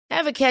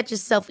Ever catch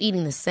yourself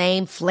eating the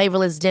same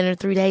flavorless dinner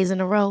 3 days in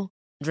a row?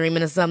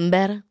 Dreaming of something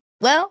better?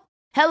 Well,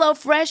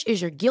 HelloFresh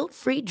is your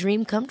guilt-free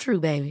dream come true,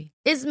 baby.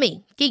 It's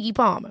me, Keke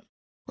Palmer.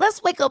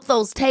 Let's wake up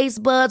those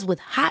taste buds with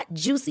hot,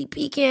 juicy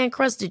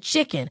pecan-crusted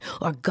chicken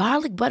or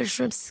garlic butter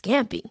shrimp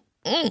scampi.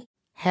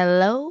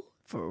 Hello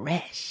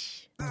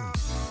Fresh.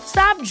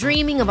 Stop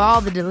dreaming of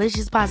all the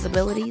delicious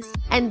possibilities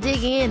and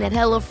dig in at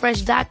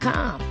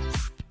HelloFresh.com.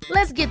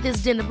 Let's get this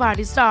dinner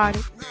party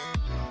started.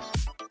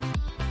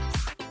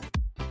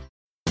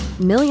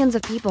 Millions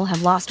of people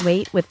have lost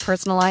weight with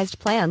personalized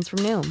plans from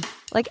Noom.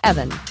 Like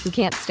Evan, who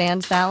can't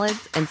stand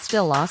salads and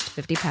still lost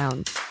 50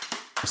 pounds.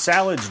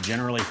 Salads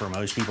generally for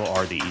most people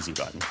are the easy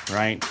button,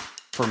 right?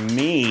 For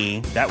me,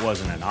 that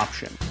wasn't an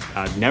option.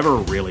 I never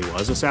really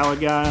was a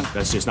salad guy.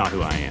 That's just not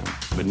who I am.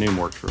 But Noom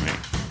worked for me.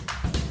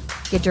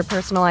 Get your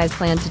personalized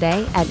plan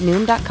today at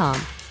Noom.com.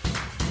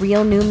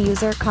 Real Noom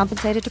user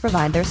compensated to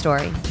provide their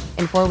story.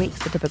 In 4 weeks,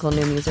 the typical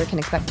Noom user can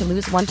expect to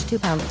lose 1 to 2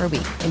 pounds per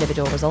week.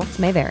 Individual results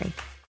may vary.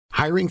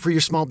 Hiring for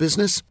your small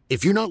business?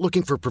 If you're not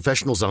looking for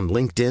professionals on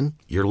LinkedIn,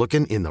 you're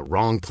looking in the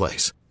wrong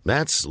place.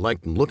 That's like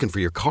looking for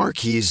your car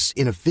keys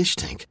in a fish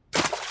tank.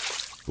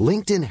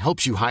 LinkedIn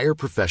helps you hire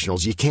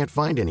professionals you can't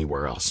find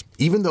anywhere else,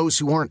 even those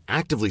who aren't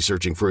actively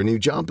searching for a new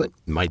job but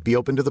might be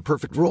open to the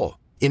perfect role.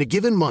 In a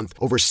given month,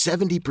 over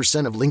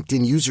 70% of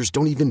LinkedIn users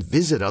don't even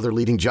visit other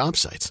leading job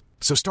sites.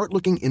 So start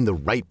looking in the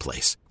right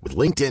place. With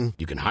LinkedIn,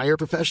 you can hire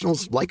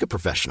professionals like a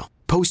professional.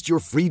 Post your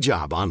free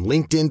job on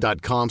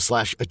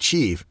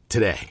linkedin.com/achieve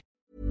today.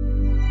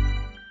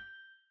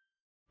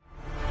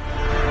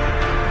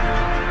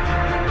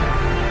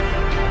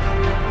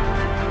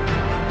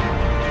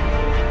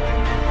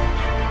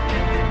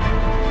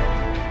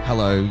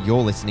 Hello,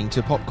 you're listening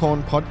to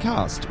Popcorn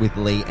Podcast with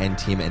Lee and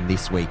Tim, and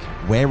this week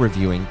we're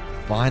reviewing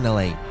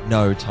finally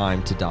No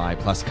Time to Die,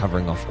 plus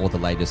covering off all the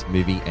latest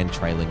movie and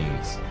trailer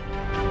news.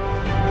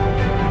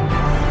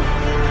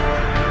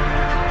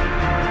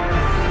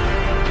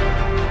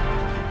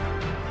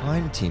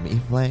 I'm Tim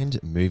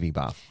Eveland, movie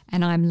buff.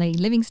 And I'm Lee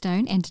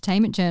Livingstone,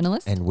 entertainment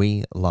journalist. And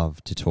we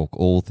love to talk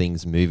all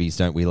things movies,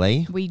 don't we,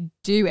 Lee? We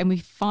do, and we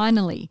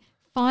finally,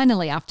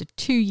 after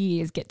 2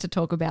 years, get to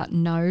talk about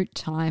No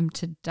Time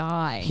to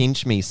Die.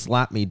 Pinch me,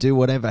 slap me, do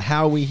whatever.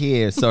 How are we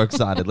here? So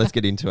excited. Let's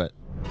get into it.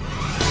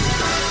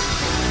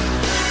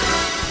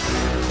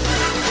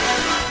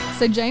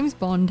 So James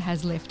Bond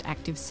has left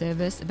active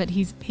service, but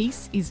his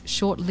peace is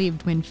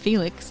short-lived when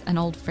Felix, an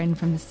old friend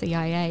from the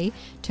CIA,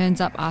 turns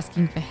up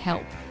asking for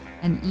help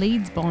and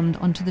leads Bond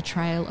onto the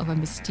trail of a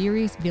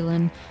mysterious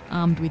villain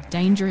armed with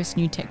dangerous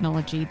new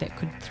technology that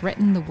could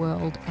threaten the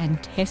world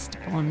and test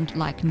Bond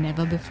like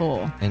never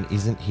before. And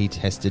isn't he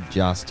tested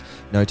just?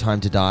 No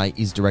Time to Die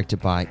is directed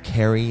by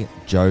Kerry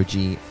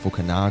Joji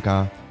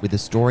Fukunaga, with a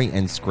story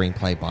and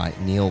screenplay by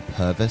Neil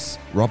Purvis,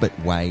 Robert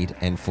Wade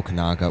and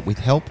Fukunaga, with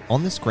help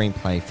on the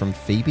screenplay from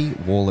Phoebe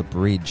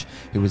Waller-Bridge,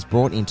 who was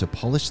brought in to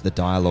polish the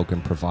dialogue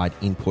and provide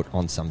input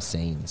on some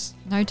scenes.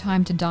 No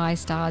Time to Die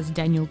stars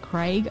Daniel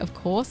Craig, of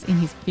course, in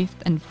his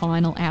fifth and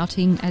final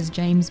outing as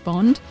James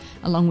Bond,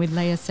 along with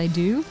Léa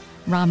Seydoux,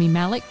 Rami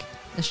Malek,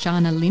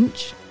 Lashana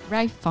Lynch,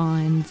 Ralph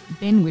Fiennes,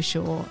 Ben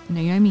Whishaw,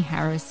 Naomi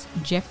Harris,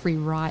 Jeffrey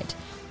Wright,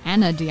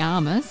 Ana de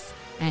Armas,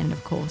 and,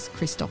 of course,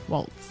 Christoph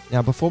Waltz.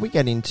 Now, before we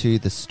get into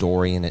the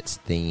story and its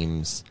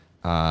themes,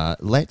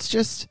 let's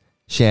just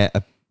share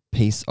a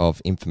piece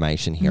of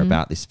information here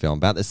about this film,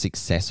 about the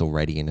success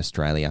already in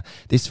Australia.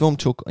 This film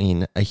took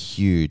in a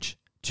huge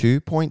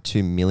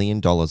 $2.2 million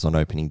on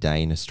opening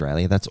day in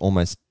Australia. That's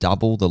almost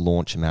double the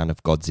launch amount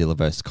of Godzilla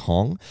vs.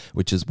 Kong,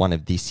 which is one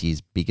of this year's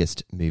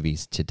biggest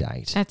movies to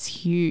date. That's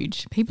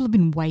huge. People have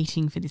been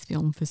waiting for this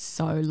film for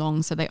so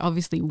long, so they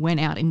obviously went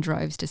out in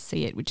droves to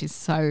see it, which is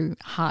so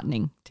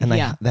heartening to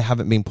hear. They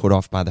haven't been put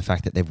off by the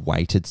fact that they've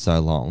waited so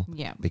long,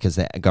 because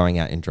they're going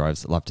out in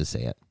droves. Love to see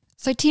it.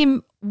 So,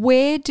 Tim,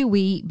 where do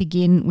we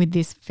begin with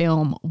this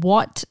film?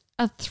 What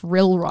a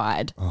thrill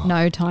ride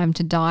No Time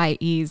to Die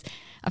is.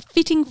 A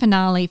fitting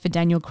finale for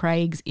Daniel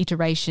Craig's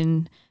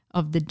iteration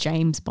of the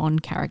James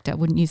Bond character,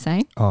 wouldn't you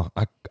say? Oh,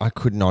 I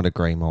could not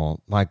agree more.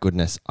 My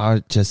goodness,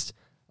 I just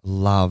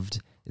loved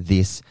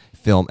this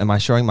film. Am I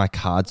showing my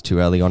cards too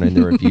early on in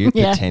the review?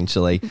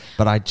 Potentially,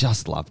 but I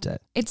just loved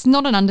it. It's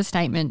not an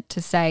understatement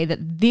to say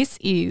that this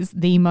is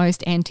the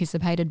most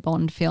anticipated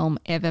Bond film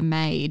ever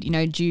made,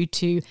 due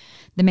to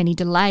the many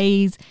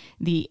delays,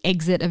 the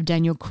exit of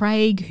Daniel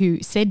Craig, who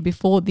said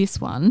before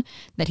this one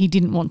that he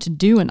didn't want to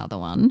do another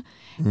one,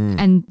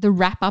 and the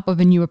wrap-up of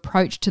a new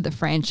approach to the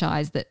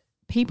franchise that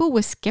people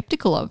were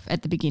skeptical of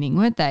at the beginning,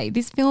 weren't they?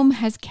 This film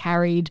has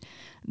carried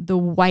the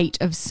weight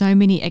of so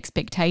many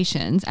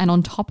expectations, and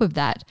on top of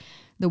that,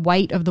 the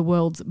weight of the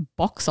world's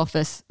box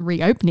office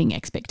reopening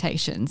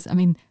expectations. I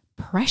mean,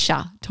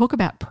 pressure. Talk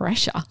about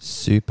pressure.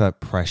 Super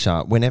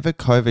pressure. Whenever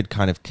COVID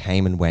kind of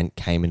came and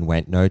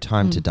went, No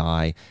Time to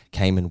Die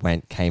came and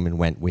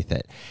went with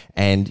it.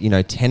 And,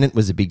 Tenet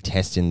was a big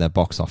test in the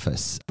box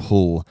office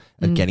pull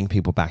of getting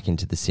people back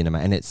into the cinema,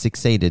 and it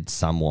succeeded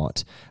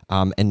somewhat.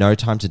 And No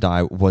Time to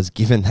Die was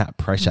given that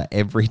pressure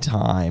every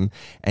time,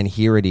 and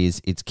here it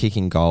is, it's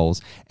kicking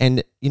goals.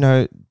 And, you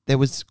know, there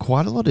was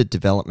quite a lot of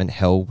development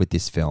hell with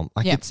this film.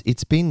 Like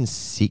it's been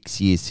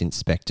 6 years since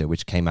Spectre,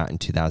 which came out in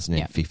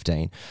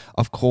 2015.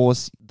 Of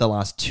course, the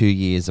last 2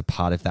 years are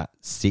part of that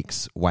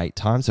 6 wait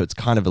time, so it's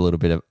kind of a little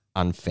bit of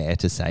unfair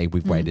to say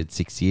we've waited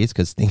 6 years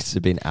because things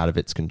have been out of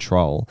its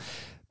control.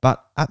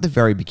 But at the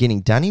very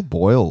beginning, Danny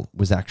Boyle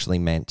was actually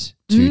meant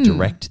to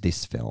direct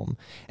this film,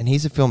 and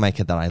he's a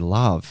filmmaker that I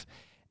love.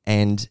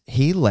 And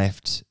he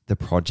left the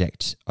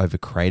project over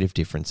creative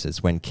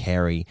differences when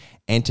Carey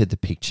entered the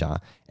picture,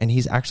 and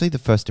he's actually the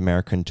first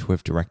American to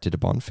have directed a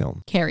Bond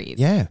film. Carey is.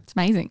 Yeah. It's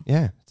amazing.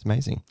 Yeah, it's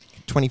amazing.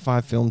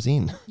 25 films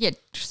in. Yeah,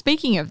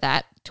 speaking of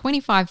that,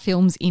 25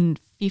 films in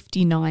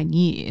 59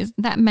 years,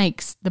 that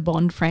makes the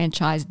Bond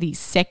franchise the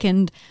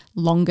second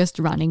longest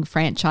running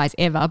franchise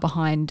ever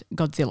behind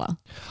Godzilla.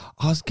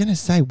 I was going to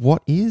say,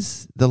 what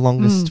is the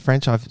longest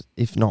franchise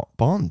if not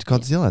Bond?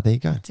 Godzilla, there you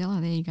go. Godzilla,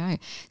 there you go.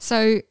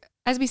 So,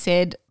 as we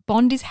said,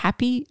 Bond is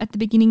happy at the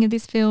beginning of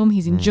this film.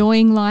 He's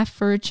enjoying life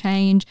for a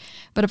change.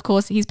 But of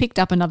course, he's picked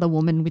up another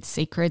woman with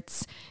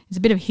secrets. There's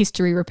a bit of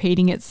history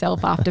repeating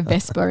itself after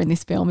Vesper in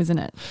this film, isn't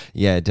it?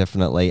 Yeah,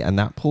 definitely. And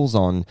that pulls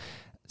on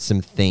some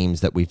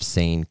themes that we've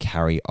seen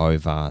carry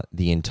over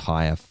the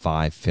entire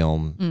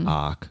 5-film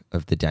arc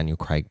of the Daniel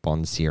Craig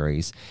Bond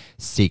series.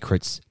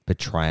 Secrets,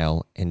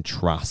 betrayal, and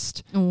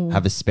trust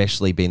have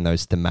especially been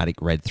those thematic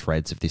red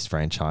threads of this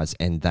franchise,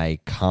 and they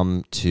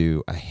come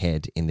to a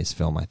head in this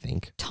film, I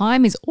think.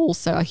 Time is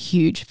also a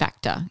huge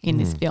factor in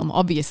this film.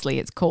 Obviously,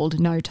 it's called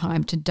No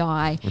Time to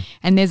Die,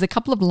 and there's a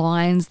couple of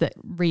lines that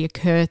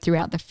reoccur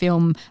throughout the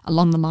film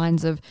along the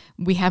lines of,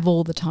 "We have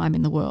all the time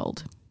in the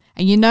world."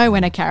 And you know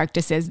when a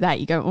character says that,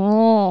 you go,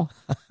 oh,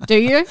 do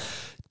you?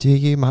 Do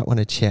you? Might want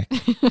to check.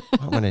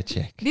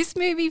 This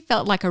movie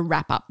felt like a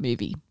wrap-up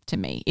movie to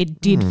me.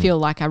 It did feel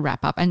like a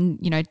wrap-up. And,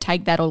 you know,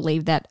 take that or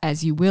leave that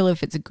as you will,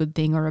 if it's a good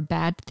thing or a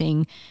bad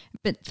thing.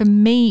 But for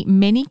me,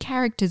 many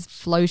characters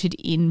floated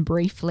in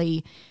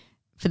briefly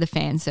for the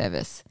fan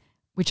service,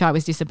 which I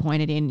was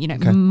disappointed in. You know,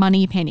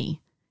 Moneypenny,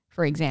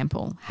 for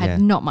example,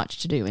 had not much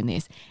to do in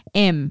this.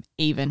 M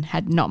even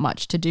had not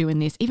much to do in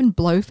this. Even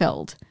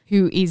Blofeld,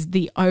 who is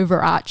the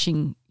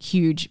overarching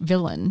huge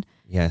villain.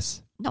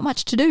 Yes. Not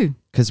much to do.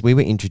 Because we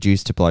were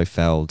introduced to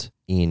Blofeld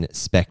in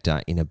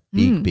Spectre in a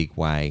big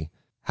way.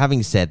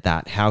 Having said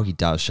that, how he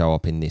does show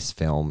up in this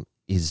film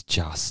is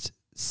just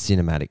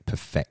cinematic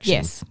perfection.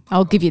 Yes,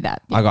 I'll give you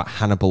that. Yeah. I got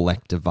Hannibal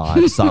Lecter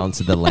vibes, Silence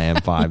of the Lamb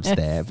vibes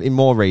there, in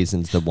more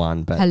reasons than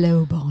one. But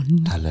hello,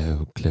 Bond.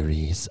 Hello,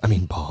 Clarice. I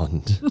mean,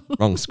 Bond.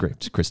 Wrong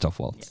script, Christoph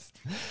Waltz.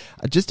 Yes.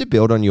 Just to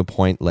build on your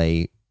point,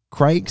 Lee,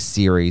 Craig's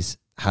series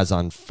has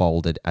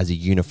unfolded as a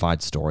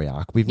unified story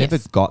arc. We've never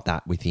got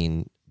that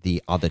within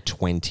the other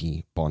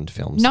 20 Bond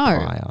films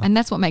prior. And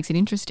that's what makes it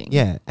interesting.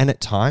 Yeah, and at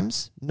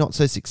times, not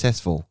so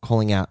successful.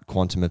 Calling out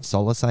Quantum of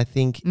Solace, I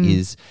think,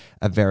 is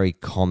a very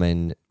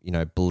common, you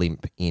know,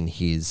 blimp in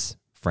his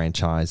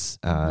franchise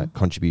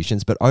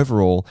contributions. But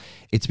overall,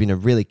 it's been a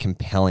really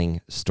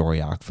compelling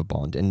story arc for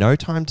Bond. And No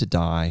Time to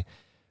Die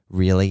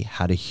really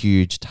had a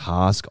huge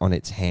task on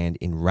its hand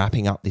in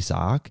wrapping up this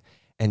arc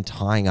and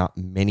tying up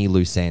many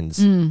loose ends.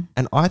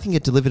 And I think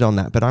it delivered on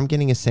that, but I'm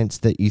getting a sense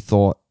that you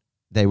thought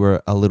they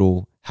were a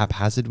little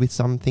haphazard with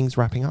some things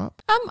wrapping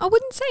up? I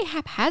wouldn't say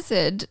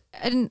haphazard.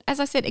 And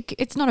as I said,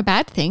 it's not a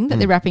bad thing that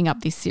they're wrapping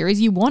up this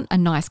series. You want a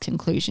nice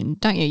conclusion,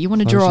 don't you? You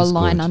want to draw a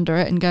line under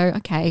it and go,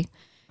 okay.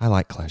 I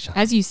like closure.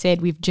 As you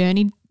said, we've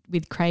journeyed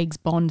with Craig's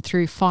Bond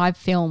through 5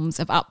 films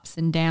of ups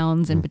and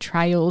downs and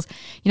betrayals.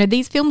 You know,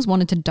 these films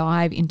wanted to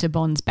dive into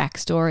Bond's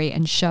backstory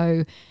and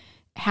show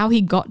how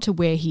he got to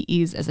where he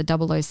is as a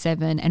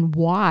 007 and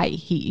why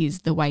he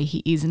is the way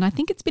he is. And I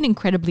think it's been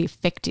incredibly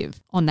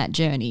effective on that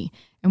journey.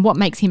 And what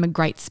makes him a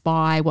great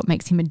spy, what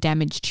makes him a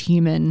damaged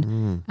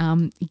human,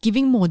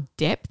 giving more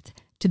depth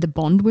to the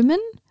Bond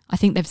women. I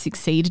think they've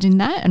succeeded in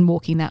that and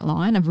walking that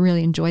line. I've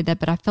really enjoyed that.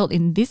 But I felt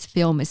in this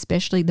film,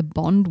 especially the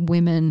Bond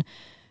women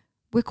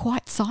were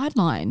quite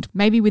sidelined,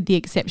 maybe with the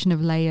exception of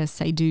Léa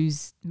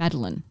Seydoux'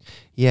 Madeleine.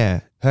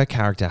 Yeah, her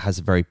character has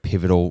a very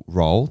pivotal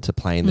role to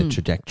play in the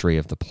trajectory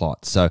of the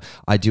plot. So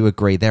I do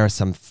agree there are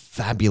some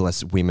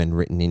fabulous women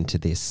written into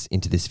this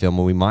film,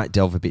 and we might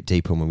delve a bit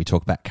deeper when we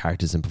talk about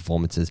characters and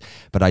performances,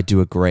 but I do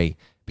agree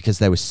because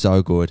they were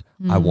so good.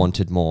 I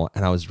wanted more,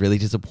 and I was really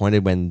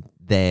disappointed when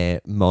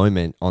their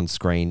moment on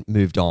screen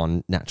moved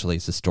on naturally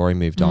as the story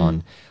moved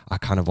on. I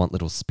kind of want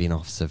little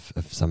spin-offs of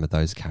some of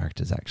those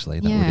characters actually.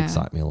 That would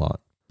excite me a lot.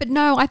 But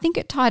no, I think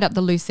it tied up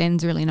the loose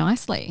ends really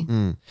nicely.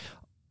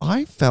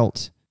 I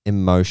felt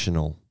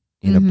emotional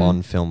in a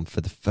Bond film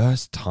for the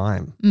first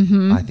time.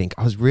 I think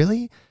I was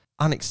really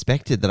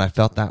unexpected that I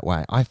felt that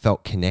way. I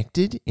felt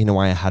connected in a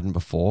way I hadn't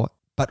before,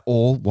 but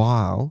all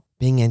while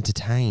being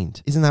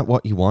entertained. Isn't that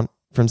what you want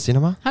from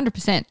cinema?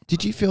 100%.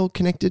 Did you feel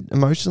connected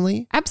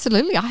emotionally?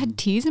 Absolutely. I had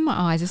tears in my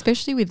eyes,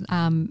 especially with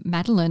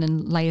Madeleine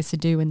and Léa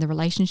Seydoux and the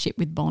relationship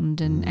with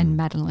Bond and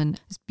Madeleine.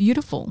 It's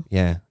beautiful.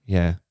 Yeah.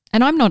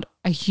 And I'm not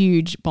a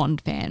huge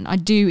Bond fan. I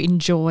do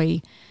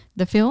enjoy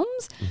the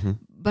films,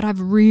 but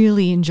I've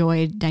really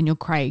enjoyed Daniel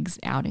Craig's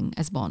outing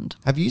as Bond.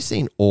 Have you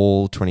seen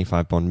all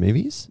 25 Bond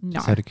movies? No.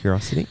 Just out of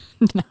curiosity?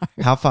 No.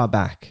 How far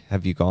back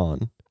have you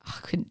gone? I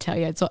couldn't tell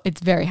you.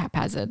 It's very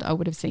haphazard. I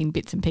would have seen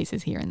bits and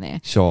pieces here and there.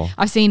 Sure.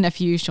 I've seen a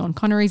few Sean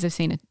Connerys. I've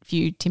seen a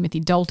few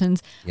Timothy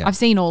Daltons. Yeah. I've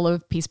seen all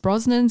of Pierce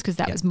Brosnan's because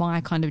that was my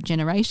kind of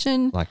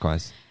generation.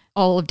 Likewise.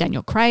 All of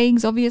Daniel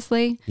Craig's,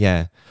 obviously.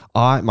 Yeah.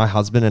 My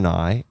husband and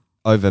I,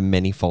 over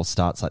many false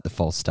starts, like the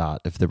false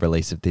start of the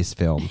release of this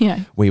film,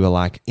 Yeah. we were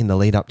like, in the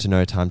lead up to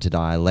No Time to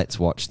Die, let's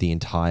watch the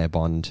entire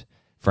Bond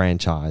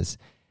franchise.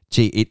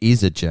 Gee, it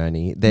is a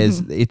journey.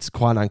 It's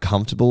quite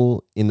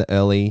uncomfortable in the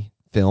early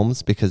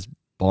films because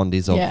Bond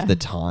is of the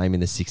time in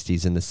the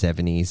 60s and the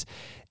 70s.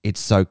 It's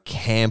so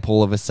camp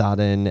all of a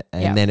sudden,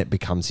 and then it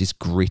becomes this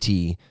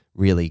gritty,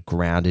 really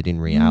grounded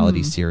in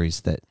reality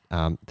series that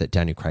that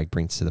Daniel Craig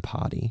brings to the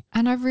party.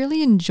 And I've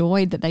really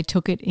enjoyed that they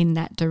took it in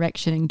that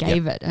direction and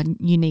gave it a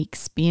unique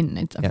spin.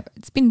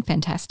 It's been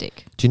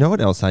fantastic. Do you know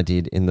what else I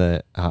did in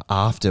the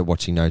after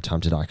watching No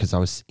Time to Die? Because I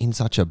was in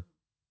such a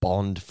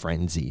Bond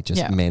frenzy,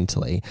 just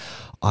mentally.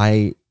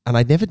 I'd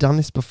never done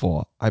this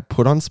before. I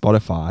put on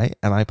Spotify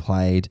and I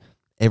played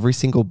every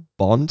single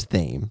Bond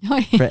theme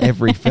for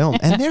every film.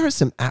 And there are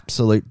some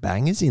absolute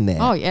bangers in there.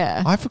 Oh,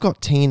 yeah. I forgot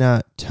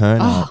Tina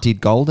Turner did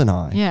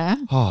GoldenEye. Yeah.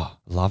 Oh,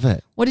 love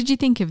it. What did you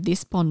think of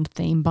this Bond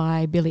theme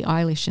by Billie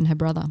Eilish and her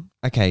brother?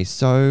 Okay,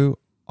 so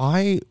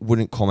I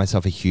wouldn't call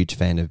myself a huge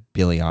fan of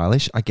Billie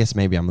Eilish. I guess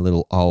maybe I'm a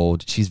little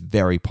old. She's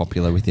very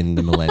popular within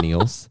the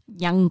millennials.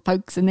 Young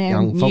folks and their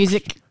Young folks,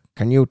 music.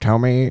 can you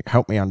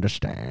help me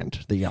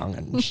understand the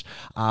young'uns?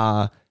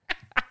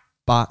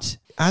 But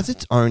as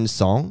its own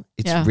song,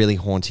 it's really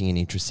haunting and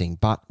interesting.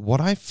 But what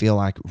I feel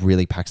like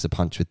really packs a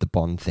punch with the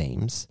Bond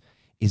themes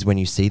is when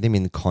you see them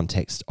in the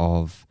context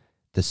of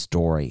the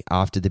story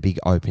after the big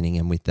opening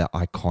and with the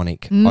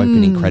iconic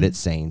opening credit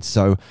scene.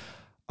 So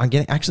I'm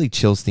getting actually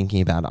chills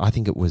thinking about it. I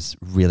think it was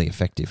really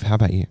effective. How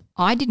about you?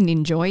 I didn't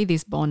enjoy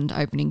this Bond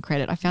opening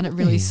credit. I found it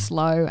really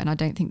slow and I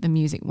don't think the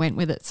music went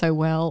with it so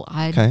well.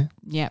 Okay.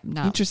 Yeah,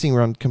 no. Interesting.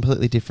 We're on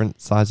completely different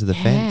sides of the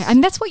fence.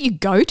 And that's what you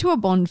go to a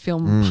Bond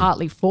film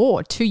partly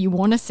for too. You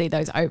want to see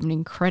those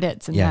opening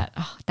credits and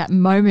that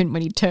moment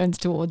when he turns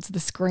towards the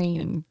screen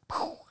and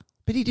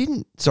But he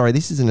didn't, sorry,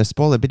 this isn't a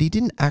spoiler, but he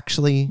didn't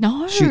actually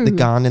shoot the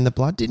gun and the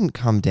blood didn't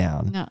come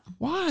down. No.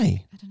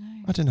 Why?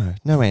 I don't know.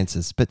 No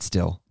answers, but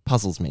still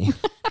puzzles me.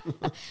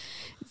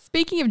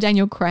 Speaking of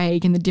Daniel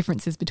Craig and the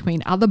differences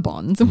between other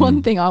Bonds,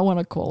 one thing I want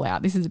to call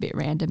out, this is a bit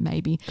random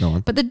maybe,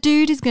 but the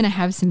dude is going to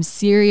have some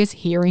serious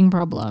hearing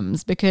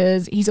problems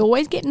because he's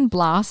always getting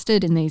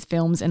blasted in these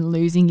films and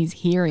losing his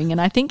hearing. And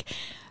I think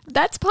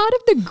that's part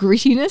of the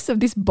grittiness of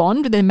this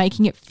Bond, but they're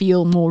making it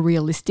feel more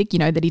realistic, you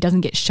know, that he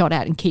doesn't get shot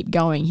at and keep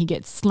going. He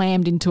gets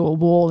slammed into a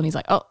wall and he's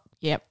like, oh,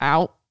 yep,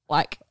 ow,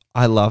 like.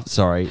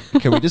 Sorry,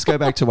 can we just go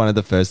back to one of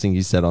the first things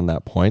you said on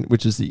that point,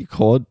 which is that you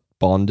called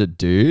Bond a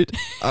dude?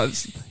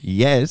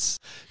 Yes.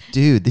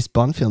 Dude, this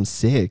Bond film's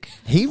sick.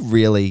 He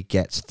really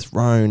gets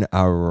thrown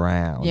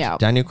around. Yeah.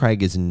 Daniel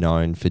Craig is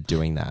known for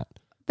doing that.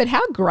 But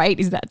how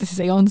great is that to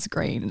see on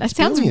screen? That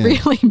sounds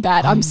brilliant. really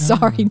bad. I'm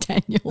sorry,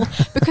 Daniel,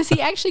 because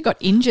he actually got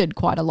injured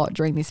quite a lot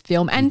during this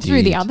film and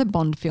through the other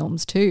Bond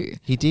films too.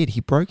 He did. He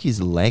broke his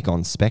leg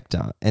on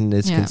Spectre, and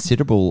there's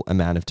considerable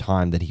amount of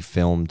time that he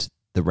filmed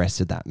the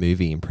rest of that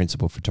movie in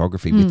principal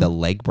photography with a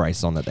leg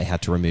brace on that they had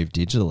to remove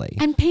digitally.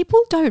 And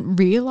people don't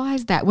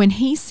realise that when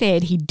he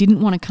said he didn't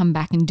want to come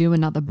back and do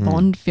another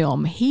Bond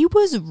film, he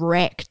was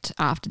wrecked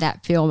after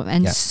that film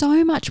and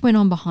so much went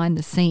on behind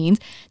the scenes.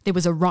 There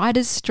was a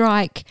writer's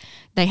strike.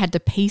 They had to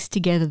piece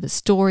together the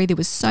story. There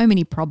was so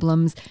many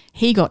problems.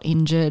 He got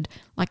injured.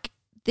 Like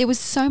there was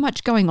so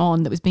much going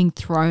on that was being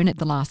thrown at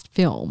the last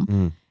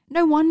film.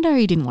 No wonder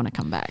he didn't want to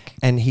come back.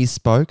 And he's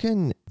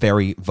spoken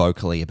very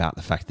vocally about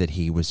the fact that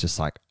he was just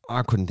like,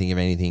 I couldn't think of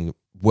anything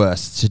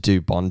worse to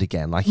do Bond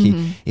again. Like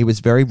he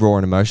was very raw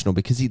and emotional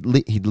because he'd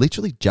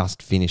literally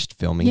just finished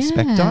filming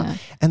Spectre.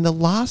 And the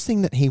last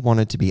thing that he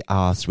wanted to be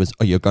asked was,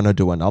 you're going to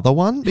do another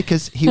one?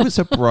 Because he was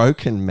a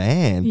broken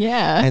man.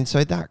 Yeah. And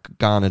so that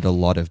garnered a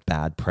lot of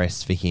bad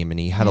press for him and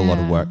he had a lot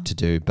of work to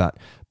do. But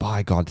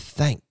by God,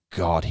 thank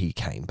God he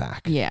came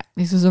back. Yeah,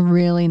 this was a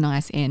really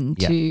nice end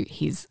to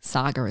his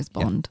saga as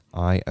Bond.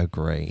 I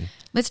agree.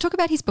 Let's talk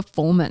about his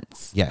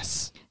performance.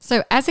 Yes.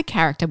 So as a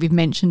character, we've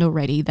mentioned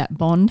already that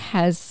Bond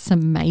has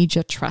some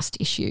major trust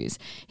issues.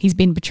 He's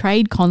been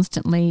betrayed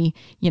constantly.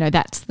 You know,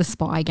 that's the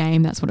spy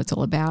game. That's what it's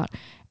all about.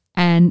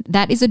 And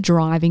that is a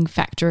driving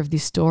factor of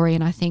this story.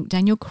 And I think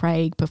Daniel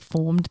Craig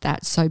performed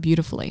that so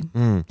beautifully.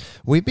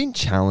 We've been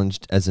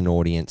challenged as an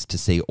audience to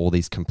see all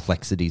these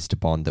complexities to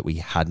Bond that we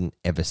hadn't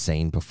ever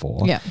seen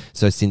before. Yeah.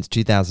 So since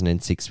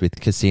 2006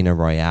 with Casino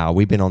Royale,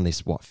 we've been on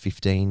this,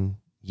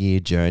 15-year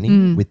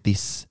journey with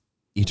this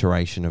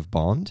iteration of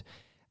Bond.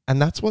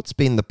 And that's what's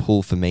been the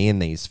pull for me in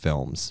these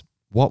films.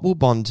 What will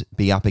Bond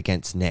be up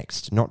against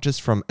next? Not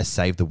just from a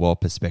save the world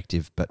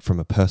perspective, but from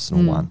a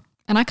personal one.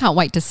 And I can't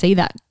wait to see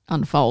that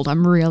unfold.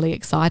 I'm really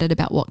excited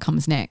about what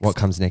comes next. What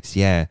comes next,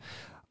 yeah.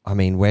 I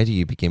mean, where do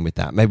you begin with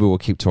that? Maybe we'll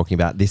keep talking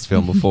about this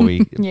film before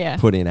we Yeah.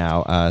 put in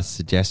our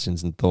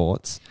suggestions and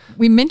thoughts.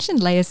 We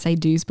mentioned Léa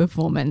Seydoux'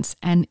 performance,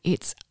 and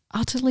it's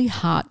utterly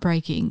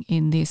heartbreaking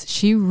in this.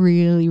 She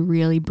really,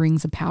 really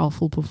brings a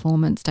powerful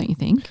performance, don't you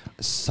think?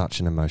 Such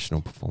an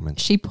emotional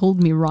performance. She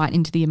pulled me right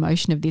into the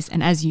emotion of this.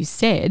 And as you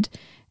said,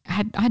 I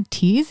had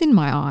tears in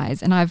my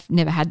eyes, and I've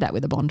never had that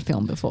with a Bond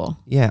film before.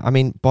 Yeah, I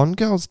mean, Bond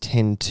girls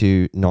tend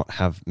to not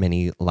have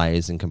many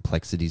layers and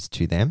complexities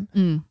to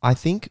them. I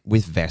think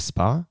with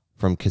Vesper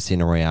from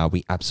Casino Royale,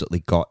 we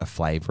absolutely got a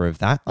flavour of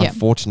that. Yep.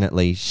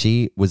 Unfortunately,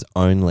 she was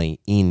only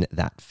in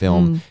that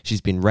film.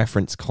 She's been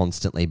referenced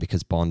constantly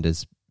because Bond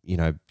is,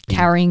 been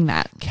Carrying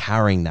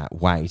that.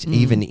 weight,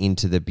 even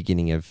into the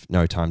beginning of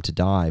No Time to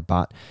Die.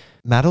 But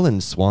Madeline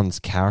Swan's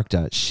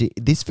character,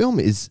 this film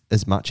is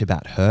as much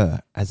about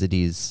her as it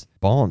is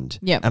Bond.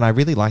 Yep. And I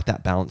really like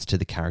that balance to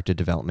the character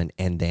development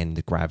and then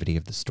the gravity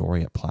of the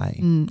story at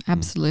play.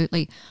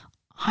 Absolutely.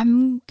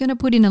 I'm going to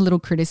put in a little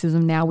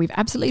criticism now. We've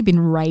absolutely been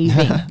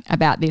raving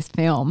about this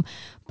film,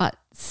 but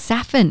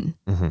Safin,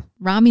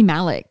 Rami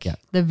Malek,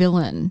 the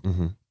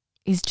villain,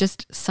 is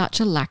just such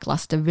a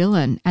lackluster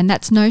villain. And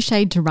that's no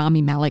shade to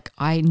Rami Malek.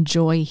 I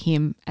enjoy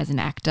him as an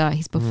actor.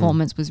 His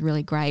performance was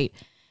really great.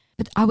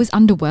 But I was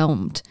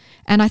underwhelmed.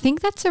 And I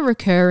think that's a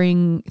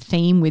recurring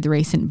theme with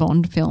recent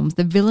Bond films.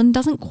 The villain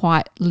doesn't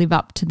quite live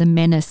up to the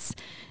menace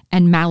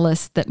and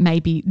malice that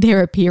maybe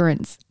their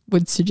appearance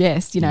would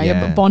suggest.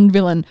 A Bond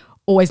villain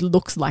always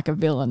looks like a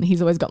villain.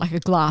 He's always got like a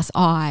glass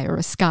eye or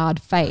a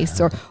scarred face,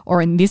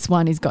 or in this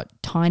one, he's got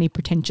tiny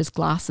pretentious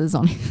glasses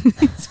on his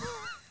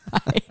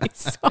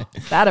face.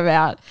 What's that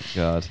about?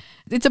 God.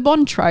 It's a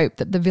Bond trope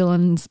that the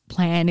villain's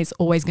plan is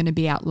always going to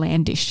be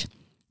outlandish.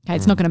 Okay,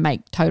 it's not going to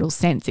make total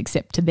sense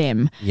except to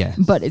them. Yes.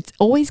 But it's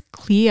always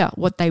clear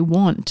what they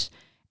want.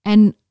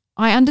 And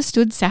I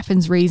understood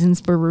Safin's reasons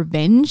for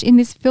revenge in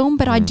this film,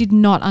 but I did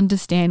not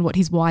understand what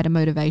his wider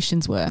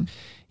motivations were.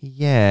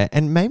 Yeah,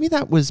 and maybe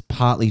that was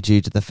partly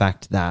due to the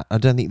fact that, I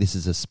don't think this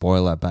is a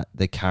spoiler, but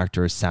the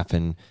character of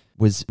Safin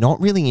was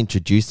not really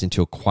introduced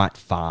until quite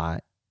far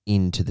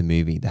into the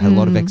movie. They had a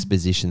lot of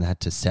exposition, they had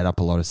to set up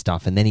a lot of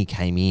stuff, and then he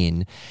came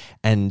in,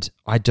 and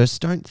I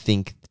just don't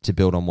think, to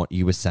build on what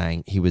you were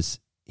saying, he was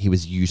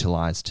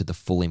utilised to the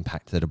full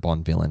impact that a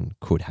Bond villain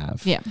could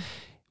have. Yeah.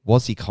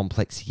 Was he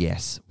complex?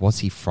 Yes. Was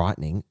he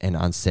frightening and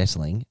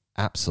unsettling?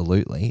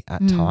 Absolutely.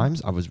 At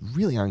times, I was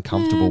really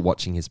uncomfortable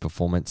watching his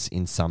performance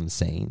in some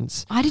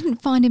scenes. I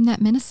didn't find him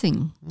that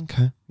menacing.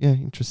 Okay. Yeah,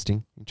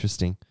 interesting.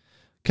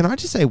 Can I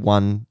just say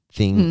one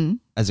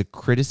thing as a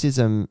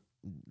criticism,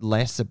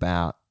 less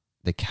about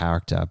the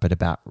character, but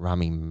about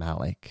Rami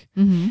Malek?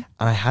 And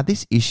I had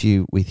this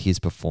issue with his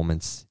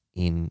performance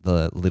in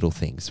The Little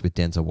Things with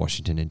Denzel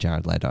Washington and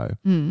Jared Leto,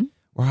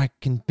 where I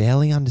can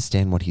barely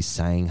understand what he's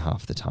saying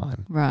half the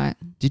time. Right.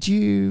 Did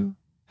you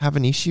have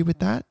an issue with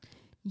that?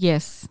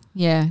 Yes.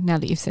 Yeah, now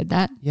that you've said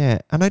that. Yeah,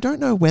 and I don't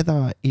know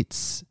whether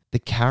it's the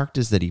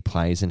characters that he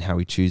plays and how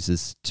he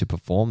chooses to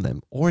perform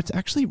them, or it's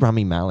actually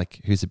Rami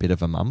Malek who's a bit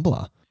of a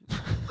mumbler.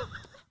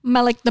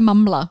 Malek the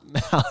Mumbler.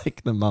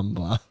 Malek the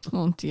mumbler.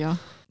 Oh, dear.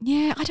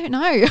 Yeah, I don't know.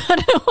 I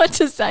don't know what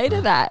to say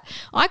to that.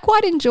 I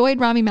quite enjoyed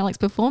Rami Malek's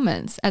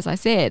performance, as I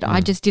said.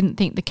 I just didn't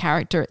think the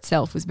character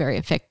itself was very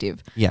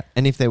effective. Yeah,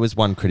 and if there was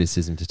one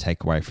criticism to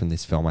take away from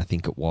this film, I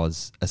think it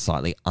was a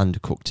slightly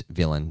undercooked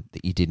villain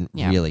that you didn't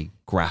really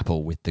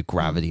grapple with the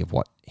gravity of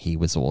what he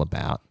was all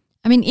about.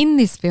 I mean, in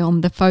this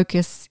film, the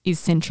focus is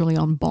centrally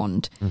on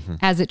Bond,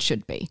 as it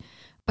should be.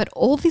 But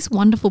all this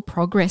wonderful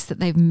progress that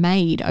they've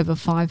made over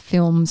 5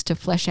 films to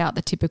flesh out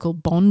the typical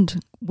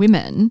Bond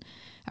women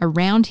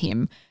around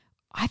him,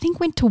 I think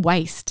went to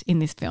waste in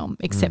this film,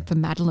 except for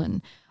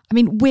Madeline. I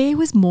mean, where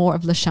was more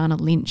of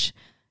Lashana Lynch?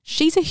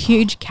 She's a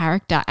huge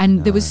character,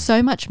 and there was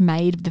so much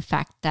made of the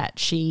fact that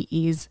she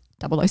is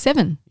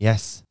 007.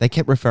 Yes, they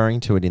kept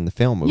referring to it in the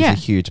film. It was a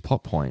huge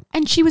plot point.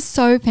 And she was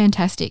so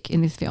fantastic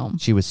in this film.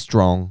 She was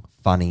strong,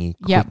 funny,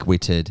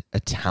 quick-witted, a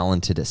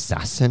talented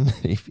assassin,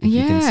 if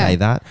you can say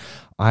that.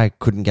 I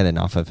couldn't get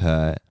enough of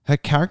her. Her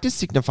character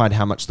signified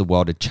how much the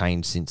world had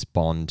changed since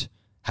Bond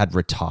had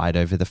retired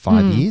over the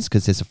 5 years,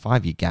 because there's a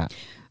 5-year gap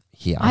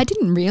here. I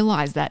didn't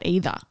realise that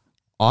either.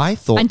 I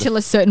thought until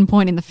a certain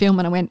point in the film,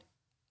 and I went,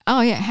 oh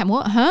yeah,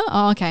 what? Huh?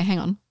 Oh, okay, hang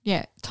on.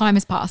 Yeah, time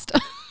has passed.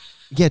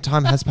 Yeah,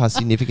 time has passed.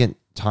 Significant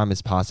time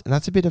has passed. And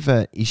that's a bit of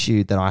an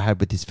issue that I had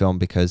with this film,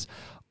 because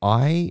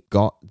I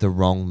got the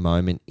wrong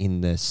moment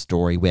in the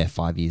story where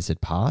 5 years had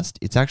passed.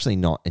 It's actually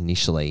not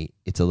initially.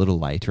 It's a little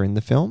later in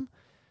the film.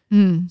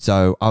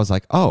 So I was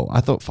like, oh,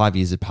 I thought 5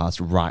 years had passed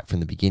right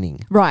from the beginning.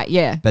 Right,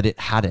 yeah. But it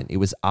hadn't. It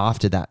was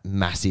after that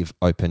massive,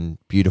 open,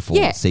 beautiful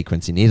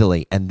sequence in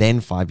Italy, and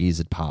then 5 years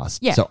had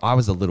passed. Yeah. So I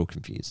was a little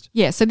confused.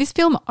 Yeah, so this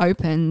film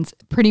opens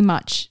pretty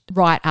much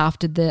right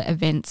after the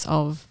events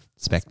of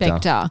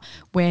Spectre,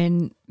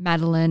 when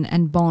Madeline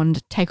and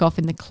Bond take off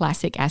in the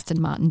classic Aston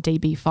Martin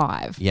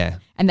DB5. Yeah.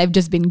 And they've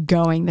just been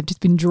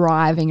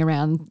driving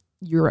around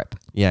Europe.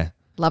 Yeah.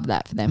 Love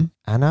that for them.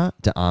 Anna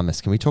de Armas,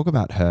 can we talk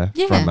about her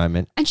for a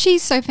moment? And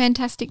she's so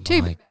fantastic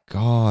too. My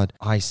God,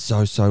 I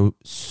so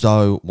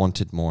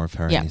wanted more of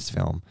her in this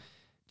film.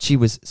 She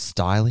was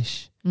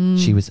stylish.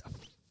 She was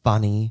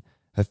funny.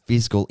 Her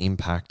physical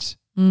impact,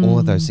 all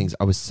of those things.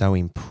 I was so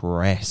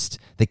impressed.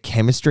 The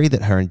chemistry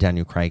that her and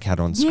Daniel Craig had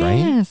on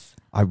screen, Yes.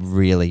 I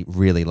really,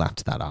 really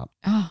lapped that up.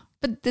 Oh,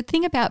 but the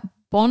thing about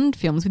Bond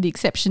films, with the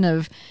exception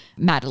of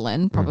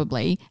Madeline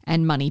probably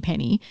and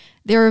Moneypenny,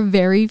 there are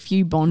very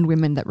few Bond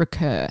women that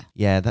recur.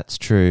 Yeah, that's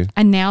true.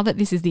 And now that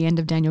this is the end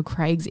of Daniel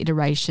Craig's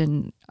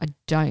iteration, I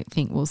don't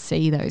think we'll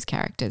see those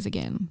characters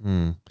again.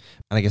 And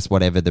I guess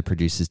whatever the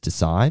producers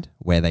decide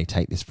where they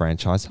take this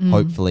franchise,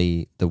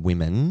 hopefully the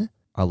women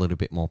are a little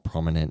bit more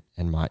prominent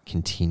and might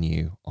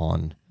continue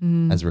on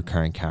as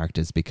recurring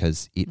characters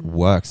because it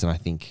works. And I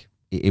think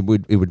it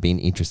would be an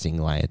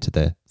interesting layer to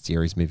the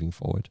series moving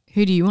forward.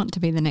 Who do you want to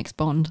be the next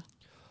Bond?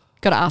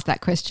 Got to ask that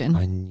question.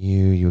 I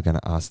knew you were going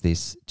to ask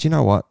this. Do you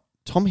know what?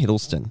 Tom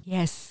Hiddleston.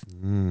 Yes.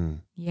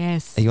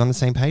 Yes. Are you on the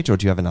same page or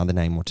do you have another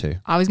name or two?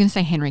 I was going to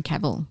say Henry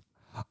Cavill.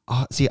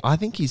 See, I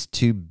think he's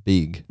too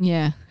big.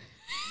 Yeah.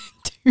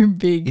 Too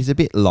big. He's a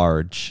bit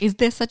large. Is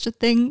there such a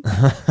thing?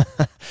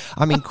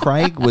 I mean,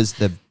 Craig was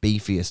the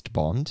beefiest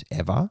Bond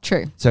ever.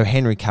 True. So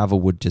Henry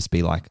Cavill would just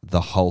be like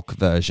the Hulk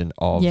version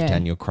of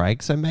Daniel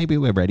Craig. So maybe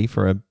we're ready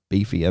for a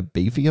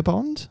beefier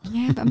Bond.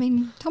 Yeah, but I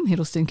mean, Tom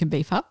Hiddleston can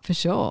beef up for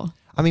sure.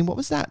 I mean, what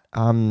was that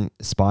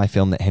spy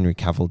film that Henry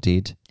Cavill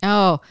did?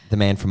 Oh, The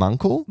Man from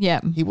U.N.C.L.E.? yeah.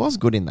 He was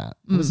good in that.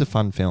 It was a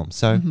fun film.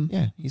 So,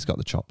 yeah, he's got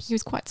the chops. He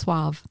was quite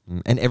suave.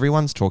 And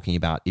everyone's talking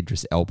about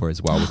Idris Elba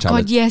as well,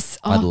 which Yes.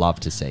 I'd love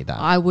to see that.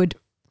 I would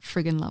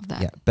friggin' love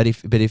that. Yeah, but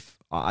if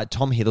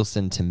Tom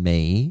Hiddleston to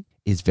me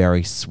is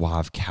very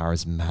suave,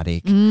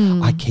 charismatic.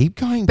 I keep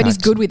going back. But he's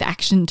good with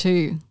action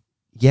too.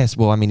 Yes,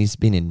 well, I mean, he's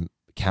been in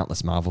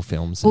countless Marvel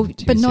films. Well, and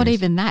TV but not series.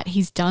 even that.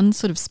 He's done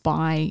sort of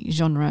spy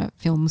genre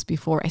films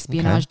before,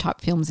 espionage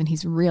type films, and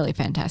he's really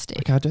fantastic.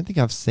 Okay, I don't think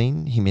I've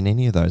seen him in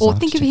any of those. Or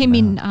think of him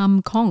in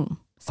Kong,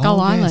 Skull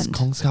Island. Yes,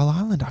 Kong Skull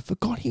Island. I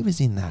forgot he was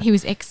in that. He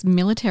was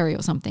ex-military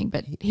or something,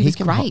 but he was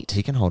great.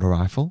 He can hold a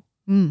rifle.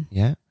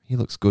 Yeah, he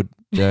looks good.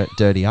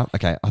 Dirty up.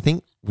 Okay, I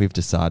think we've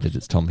decided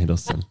it's Tom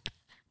Hiddleston.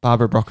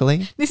 Barbara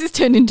Broccoli. This has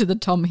turned into the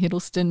Tom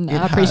Hiddleston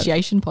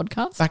appreciation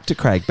podcast. Back to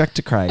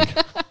Craig.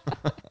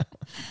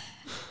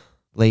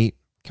 Lee,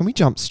 can we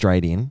jump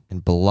straight in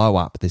and blow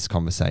up this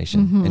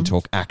conversation and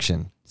talk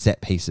action, set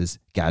pieces,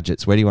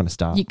 gadgets? Where do you want to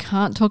start? You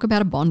can't talk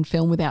about a Bond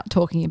film without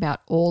talking about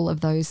all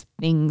of those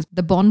things.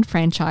 The Bond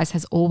franchise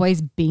has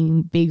always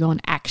been big on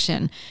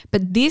action,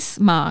 but this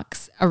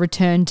marks a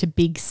return to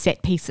big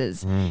set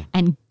pieces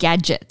and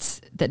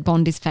gadgets that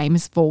Bond is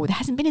famous for. There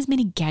hasn't been as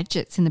many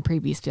gadgets in the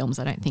previous films,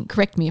 I don't think.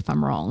 Correct me if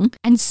I'm wrong.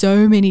 And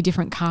so many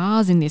different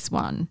cars in this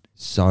one.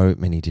 So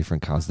many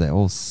different cars. They're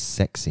all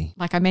sexy.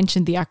 Like I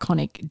mentioned, the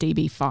iconic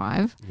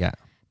DB5 Yeah.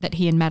 that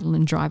he and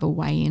Madeline drive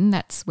away in.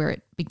 That's where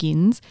it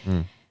begins.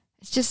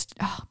 It's just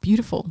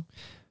beautiful.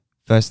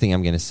 First thing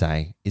I'm going to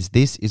say is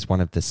this is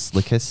one of the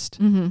slickest,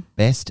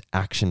 best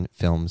action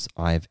films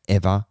I've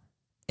ever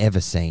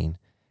seen.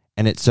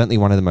 And it's certainly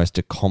one of the most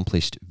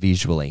accomplished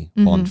visually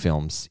Bond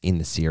films in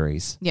the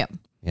series. Yep.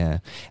 Yeah.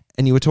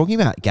 And you were talking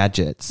about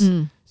gadgets.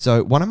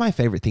 So one of my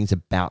favorite things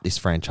about this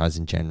franchise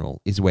in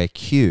general is where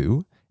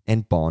Q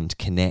and Bond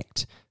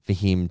connect for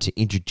him to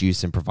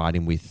introduce and provide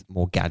him with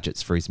more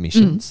gadgets for his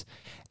missions.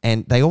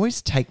 And they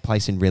always take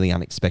place in really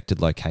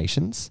unexpected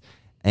locations.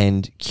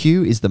 And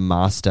Q is the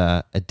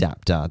master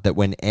adapter that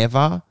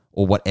whenever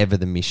or whatever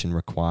the mission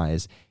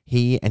requires,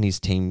 he and his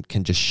team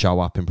can just show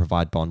up and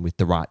provide Bond with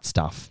the right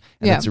stuff.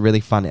 And that's a really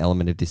fun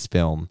element of this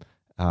film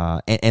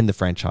and the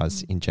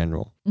franchise in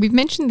general. We've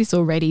mentioned this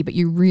already, but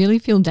you really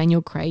feel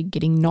Daniel Craig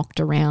getting knocked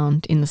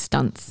around in the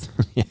stunts.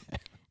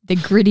 They're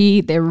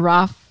gritty, they're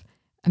rough.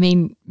 I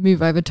mean,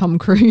 move over Tom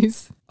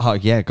Cruise. Oh,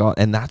 yeah, God.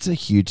 And that's a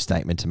huge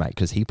statement to make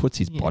because he puts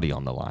his body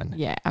on the line.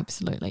 Yeah,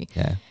 absolutely.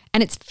 Yeah.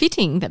 And it's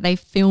fitting that they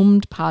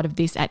filmed part of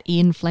this at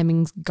Ian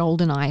Fleming's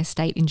GoldenEye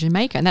estate in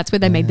Jamaica. And that's where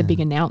they made the big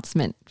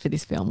announcement for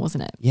this film,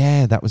 wasn't it?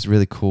 Yeah, that was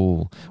really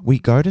cool. We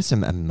go to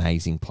some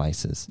amazing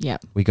places. Yeah.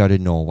 We go to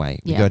Norway.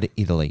 We Yeah. go to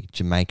Italy,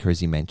 Jamaica,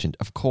 as you mentioned.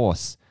 Of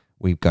course,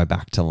 we go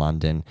back to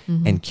London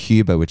and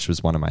Cuba, which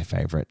was one of my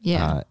favorite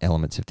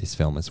elements of this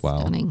film as well.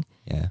 Stunning.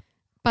 Yeah.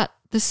 But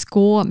the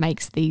score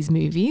makes these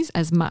movies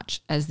as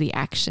much as the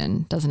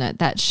action, doesn't it?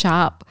 That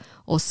sharp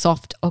or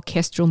soft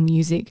orchestral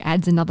music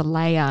adds another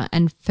layer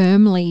and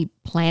firmly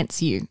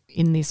plants you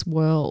in this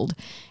world.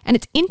 And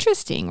it's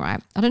interesting, right?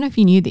 I don't know if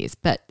you knew this,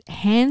 but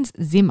Hans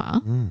Zimmer,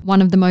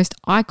 one of the most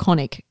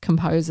iconic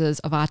composers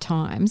of our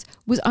times,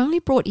 was only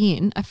brought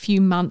in a few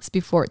months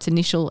before its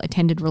initial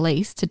intended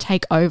release to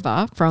take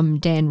over from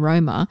Dan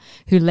Romer,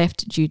 who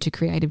left due to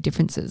creative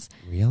differences.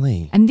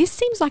 Really? And this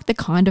seems like the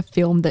kind of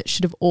film that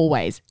should have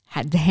always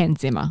had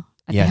Hans Zimmer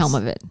at the helm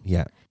of it.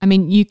 Yeah. I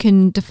mean, you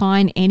can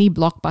define any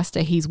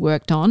blockbuster he's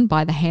worked on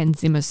by the Hans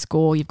Zimmer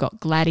score. You've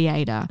got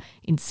Gladiator,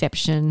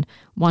 Inception,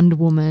 Wonder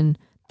Woman,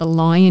 The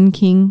Lion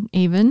King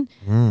even.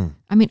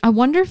 I mean, I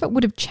wonder if it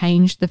would have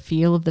changed the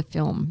feel of the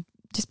film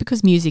just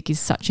because music is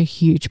such a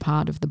huge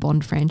part of the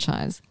Bond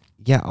franchise.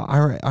 Yeah,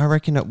 I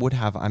reckon it would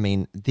have. I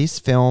mean, this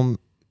film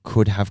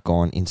could have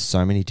gone in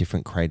so many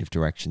different creative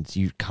directions.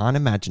 You can't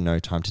imagine No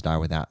Time to Die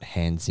without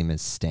Hans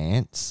Zimmer's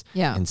stance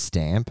and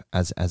stamp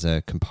as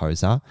a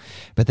composer.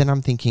 But then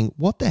I'm thinking,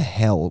 what the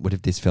hell would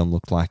have this film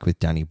looked like with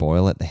Danny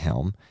Boyle at the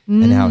helm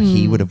and how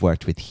he would have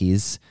worked with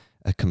his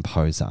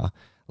composer?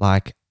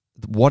 Like,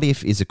 what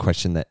if is a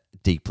question that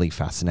deeply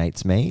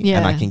fascinates me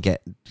and I can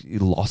get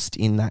lost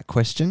in that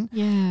question.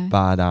 Yeah.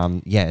 But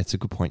it's a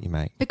good point you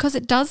make. Because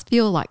it does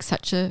feel like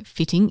such a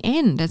fitting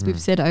end, as we've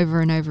said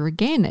over and over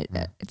again.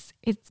 It's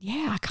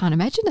I can't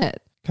imagine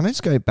it. Can I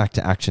just go back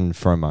to action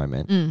for a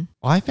moment?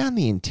 I found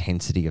the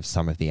intensity of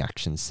some of the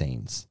action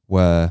scenes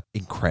were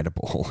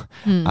incredible.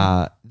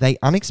 They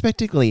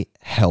unexpectedly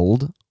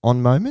held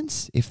on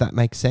moments, if that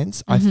makes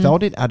sense. I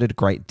felt it added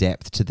great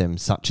depth to them,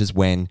 such as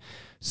when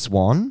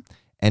Swan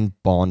and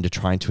Bond are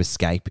trying to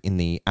escape in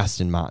the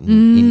Aston Martin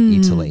in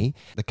Italy.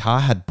 The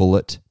car had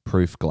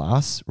bulletproof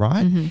glass,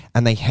 right?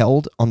 And they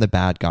held on the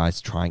bad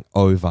guys trying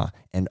over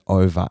and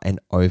over and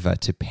over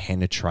to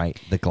penetrate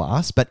the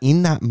glass. But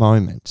in that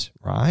moment,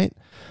 right,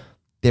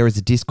 there is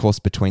a discourse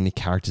between the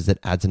characters that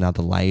adds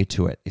another layer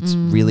to it. It's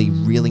really,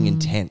 really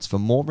intense for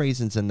more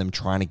reasons than them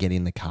trying to get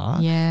in the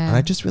car. Yeah. And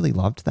I just really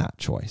loved that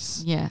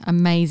choice. Yeah,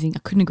 amazing. I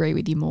couldn't agree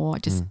with you more.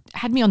 It just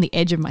had me on the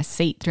edge of my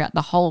seat throughout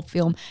the whole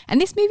film. And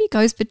this movie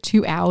goes for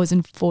 2 hours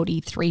and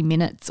 43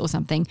 minutes or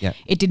something. Yeah.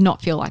 It did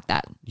not feel like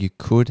that. You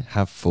could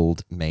have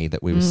fooled me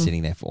that we were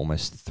sitting there for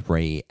almost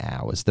 3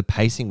 hours. The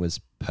pacing was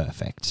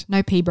perfect.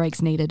 No pee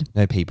breaks needed.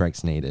 No pee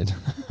breaks needed.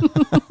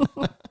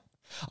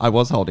 I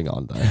was holding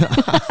on though.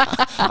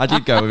 I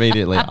did go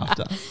immediately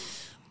after.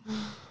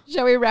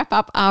 Shall we wrap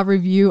up our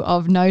review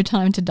of No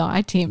Time to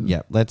Die, Tim?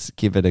 Yeah, let's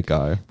give it a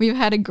go. We've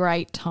had a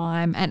great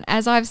time. And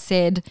as I've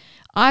said,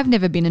 I've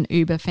never been an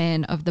uber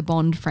fan of the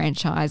Bond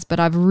franchise, but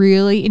I've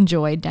really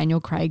enjoyed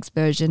Daniel Craig's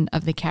version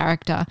of the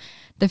character.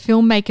 The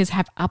filmmakers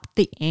have upped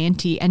the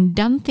ante and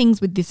done things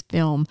with this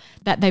film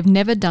that they've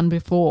never done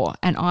before,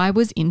 and I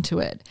was into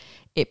it.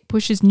 It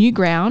pushes new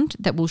ground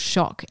that will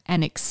shock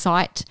and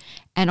excite,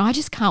 and I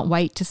just can't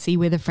wait to see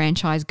where the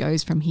franchise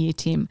goes from here,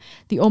 Tim.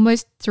 The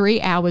almost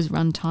 3 hours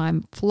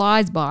runtime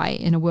flies by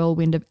in a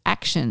whirlwind of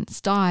action,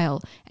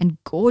 style,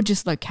 and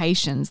gorgeous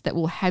locations that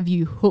will have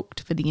you hooked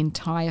for the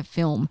entire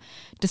film,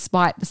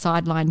 despite the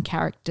sideline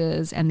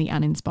characters and the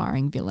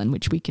uninspiring villain,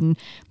 which we can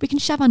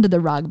shove under the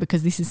rug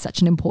because this is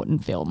such an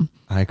important film.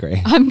 I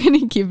agree. I'm going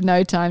to give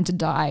No Time to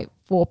Die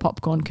 4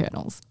 popcorn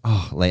kernels.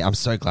 Oh, Lee, I'm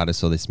so glad I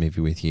saw this movie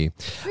with you.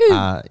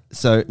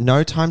 So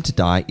No Time to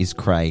Die is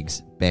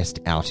Craig's best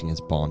outing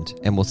as Bond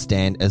and will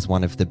stand as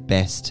one of the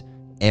best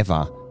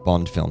ever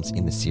Bond films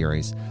in the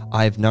series.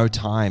 I have no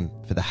time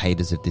for the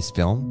haters of this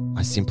film.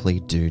 I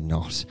simply do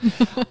not.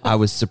 I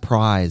was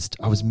surprised.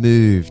 I was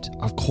moved.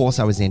 Of course,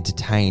 I was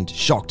entertained,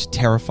 shocked,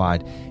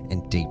 terrified,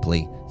 and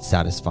deeply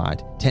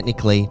satisfied.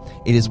 Technically,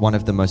 it is one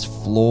of the most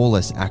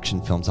flawless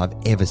action films I've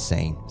ever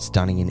seen,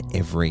 stunning in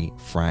every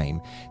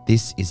frame.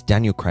 This is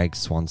Daniel Craig's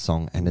swan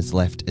song and has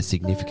left a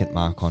significant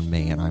mark on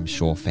me, and I'm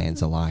sure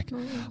fans alike.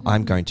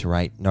 I'm going to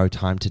rate No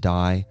Time to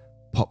Die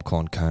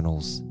popcorn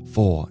kernels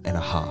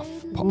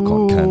 4.5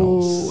 popcorn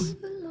kernels.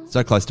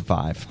 So close to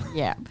 5.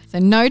 Yeah. So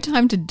No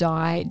Time to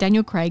Die,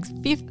 Daniel Craig's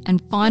 5th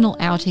and final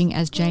outing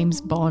as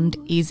James Bond,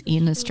 is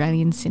in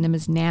Australian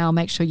cinemas now.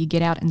 Make sure you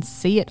get out and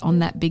see it on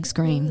that big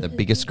screen. The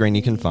biggest screen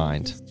you can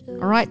find.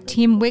 All right,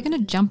 Tim, we're going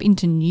to jump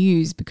into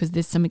news because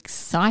there's some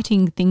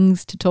exciting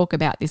things to talk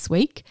about this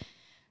week.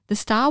 The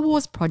Star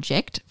Wars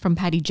project from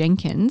Patty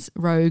Jenkins,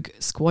 Rogue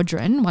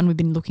Squadron, one we've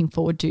been looking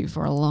forward to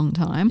for a long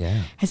time,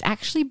 has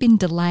actually been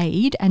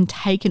delayed and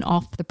taken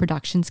off the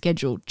production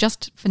schedule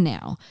just for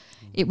now.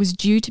 It was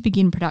due to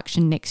begin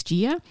production next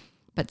year,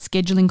 but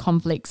scheduling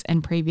conflicts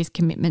and previous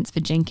commitments for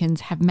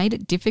Jenkins have made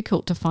it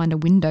difficult to find a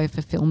window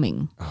for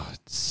filming. Oh,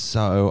 it's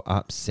so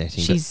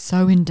upsetting. She's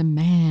so in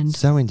demand.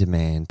 So in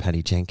demand,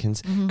 Patty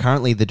Jenkins.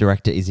 Currently, the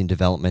director is in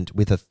development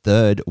with a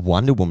third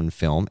Wonder Woman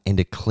film and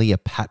a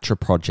Cleopatra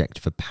project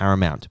for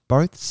Paramount,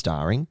 both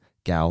starring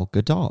Gal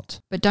Gadot.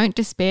 But don't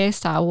despair,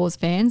 Star Wars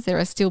fans. There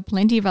are still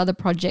plenty of other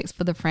projects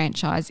for the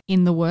franchise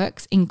in the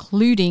works,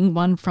 including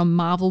one from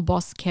Marvel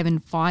boss Kevin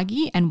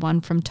Feige and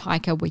one from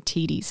Taika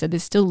Waititi. So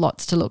there's still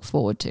lots to look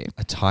forward to.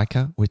 A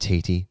Taika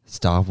Waititi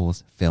Star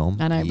Wars film?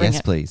 I know, bring yes,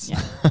 it. please.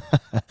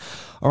 Yeah.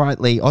 All right,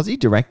 Lee. Aussie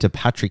director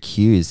Patrick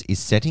Hughes is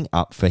setting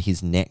up for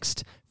his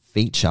next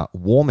feature,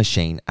 War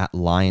Machine at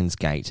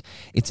Lionsgate.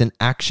 It's an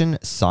action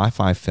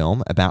sci-fi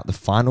film about the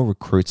final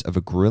recruits of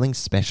a grueling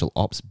special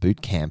ops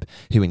boot camp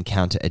who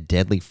encounter a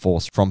deadly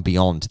force from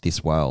beyond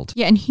this world.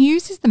 Yeah, and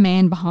Hughes is the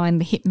man behind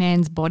the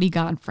Hitman's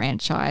Bodyguard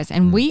franchise,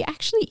 and we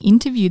actually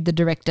interviewed the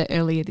director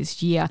earlier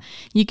this year.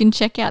 You can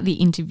check out the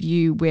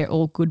interview where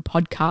all good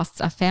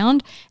podcasts are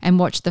found and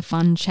watch the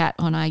fun chat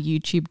on our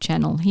YouTube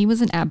channel. He was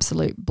an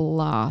absolute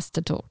blast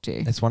to talk to.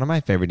 It's one of my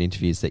favorite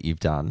interviews that you've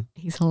done.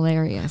 He's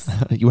hilarious.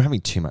 You were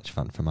having too much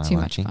fun for my Too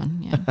liking. much fun,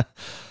 yeah.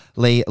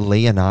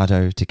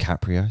 Leonardo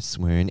DiCaprio,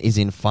 swoon, is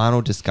in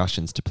final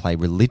discussions to play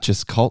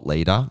religious cult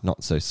leader,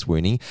 not so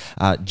swoony,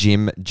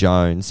 Jim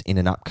Jones in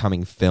an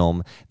upcoming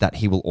film that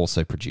he will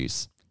also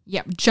produce.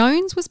 Yep,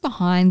 Jones was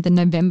behind the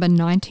November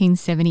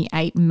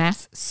 1978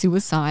 mass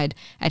suicide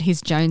at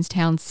his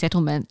Jonestown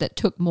settlement that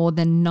took more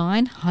than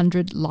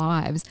 900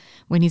 lives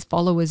when his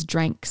followers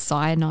drank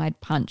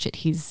cyanide punch at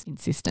his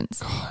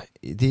insistence.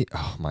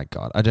 Oh my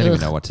God, I don't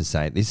even know what to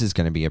say. This is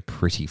going to be a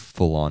pretty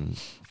full-on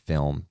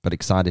film, but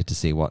excited to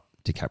see what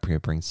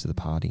DiCaprio brings to the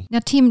party. Now,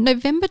 Tim,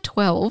 November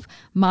 12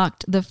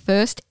 marked the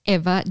first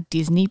ever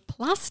Disney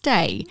Plus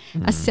Day,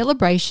 a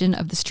celebration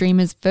of the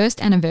streamer's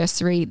first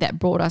anniversary that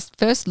brought us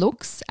first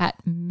looks at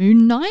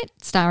Moon Knight,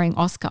 starring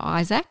Oscar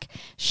Isaac,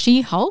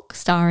 She-Hulk,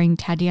 starring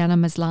Tatiana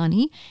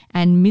Maslany,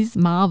 and Ms.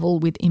 Marvel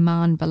with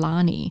Iman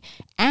Vellani.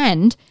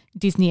 And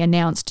Disney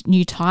announced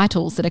new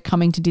titles that are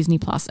coming to Disney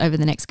Plus over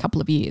the next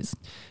couple of years.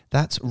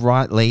 That's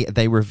right, Lee.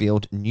 They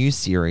revealed new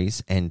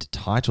series and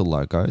title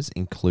logos,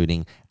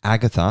 including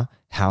Agatha,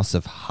 House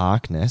of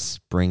Harkness,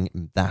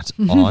 bring that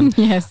on.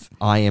 Yes.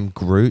 I Am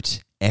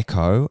Groot,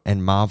 Echo,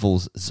 and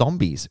Marvel's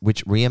Zombies,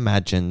 which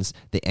reimagines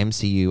the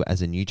MCU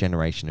as a new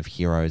generation of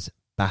heroes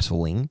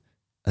battling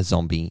a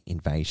zombie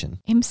invasion.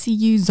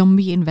 MCU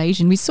zombie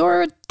invasion. We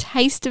saw a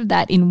taste of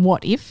that in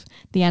What If,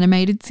 the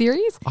animated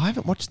series. I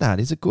haven't watched that.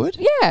 Is it good?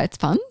 Yeah, it's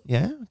fun.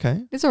 Yeah,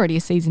 okay. There's already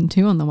a season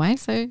 2 on the way,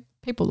 so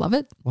people love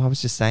it. Well, I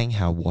was just saying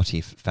how What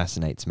If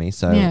fascinates me,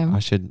 so Yeah. I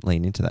should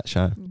lean into that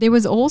show. There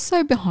was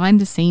also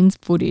behind-the-scenes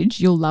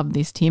footage, you'll love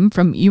this, Tim,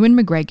 from Ewan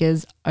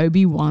McGregor's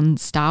Obi-Wan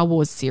Star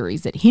Wars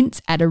series that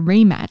hints at a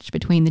rematch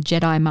between the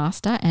Jedi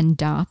Master and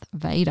Darth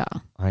Vader.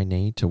 I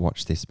need to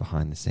watch this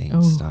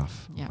behind-the-scenes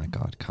stuff. yeah. Oh my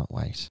God, can't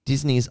wait.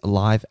 Disney's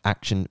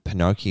live-action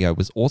Pinocchio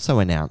was also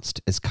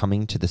announced as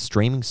coming to the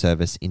streaming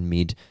service in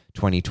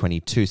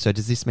mid-2022. So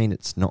does this mean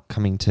it's not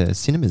coming to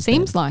cinemas then?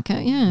 Seems like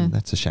it, yeah.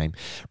 That's a shame.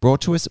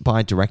 Brought to us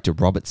by director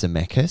Robert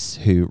Zemeckis,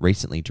 who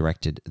recently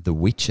directed The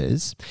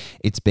Witches.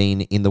 It's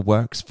been in the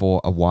works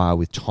for a while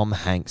with Tom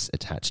Hanks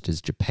attached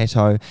as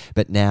Geppetto,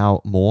 but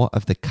now more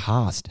of the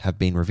cast have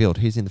been revealed.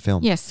 Who's in the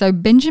film? Yes, so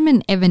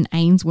Benjamin Evan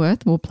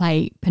Ainsworth will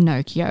play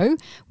Pinocchio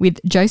with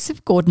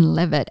Joseph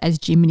Gordon-Levitt as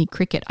Jiminy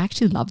Cricket. I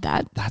actually love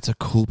that. That's a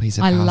cool piece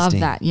of I casting. love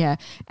that, yeah.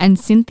 And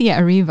Cynthia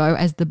Erivo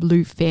as the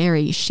Blue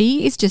Fairy.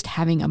 She is just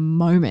having a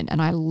moment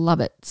and I love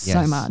it so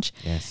Yes, much.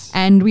 yes.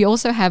 And we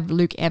also have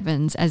Luke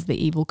Evans as the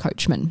evil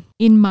coachman.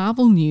 In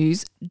Marvel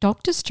news,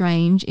 Doctor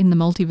Strange in the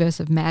Multiverse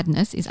of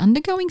Madness is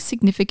undergoing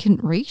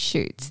significant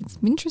reshoots. It's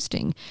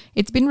interesting.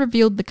 It's been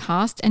revealed the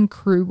cast and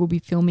crew will be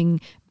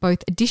filming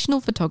both additional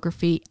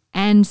photography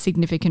and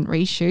significant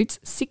reshoots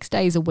 6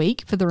 days a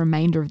week for the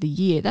remainder of the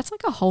year. That's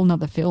like a whole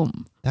nother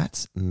film.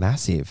 That's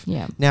massive.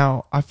 Yeah.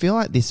 Now, I feel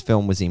like this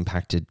film was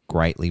impacted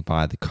greatly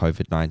by the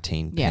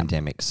COVID-19 Yeah.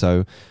 pandemic.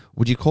 So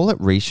would you call it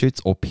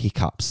reshoots or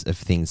pickups of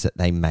things that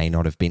they may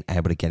not have been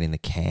able to get in the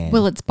can?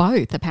 Well, it's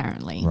both,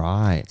 apparently.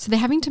 right. So they're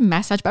having to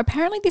massage, but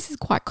apparently this is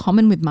quite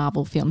common with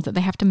Marvel films, that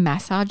they have to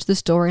massage the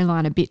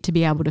storyline a bit to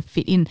be able to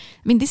fit in.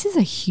 I mean, this is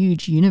a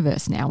huge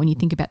universe now when you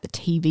think about the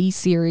TV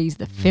series,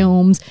 the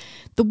films.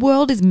 The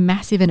world is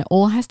massive and it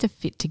all has to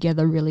fit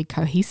together really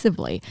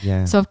cohesively.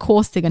 Yeah. So, of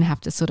course, they're going to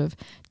have to sort of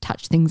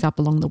touch things up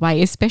along the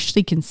way,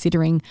 especially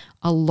considering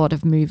a lot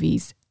of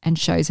movies and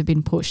shows have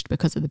been pushed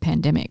because of the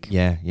pandemic.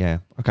 Yeah, yeah.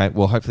 Okay,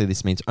 well, hopefully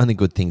this means only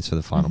good things for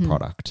the final Mm-hmm.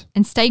 product.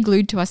 And stay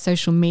glued to our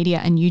social media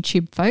and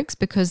YouTube, folks,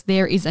 because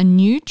there is a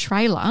new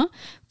trailer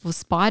for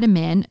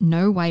Spider-Man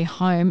No Way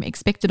Home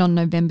expected on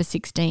November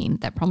 16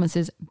 that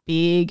promises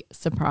big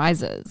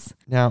surprises.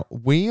 Now,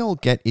 we'll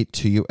get it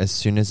to you as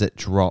soon as it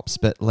drops,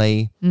 but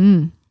Lee,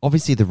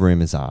 obviously the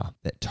rumours are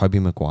that Tobey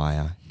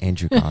Maguire,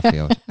 Andrew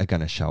Garfield are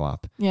going to show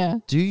up. Yeah.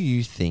 Do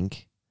you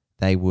think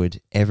they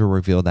would ever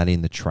reveal that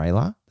in the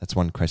trailer? That's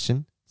one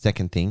question.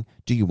 Second thing,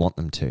 do you want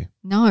them to?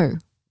 No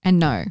and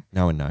no.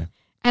 No and no.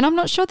 And I'm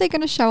not sure they're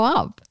going to show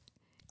up.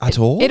 At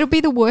all? It'll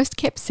be the worst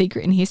kept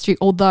secret in history.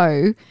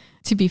 Although,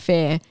 to be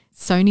fair,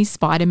 Sony's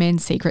Spider-Man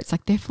secrets,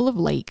 like they're full of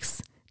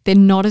leaks. They're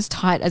not as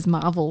tight as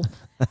Marvel.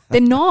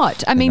 They're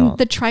not. I mean, not.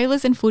 the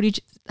trailers and footage,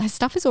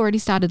 stuff has already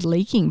started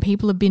leaking.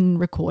 People have been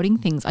recording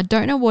things. I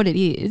don't know what it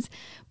is,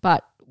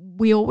 but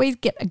we always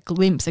get a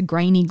glimpse, a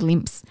grainy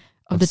glimpse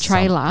of the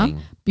trailer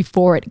something.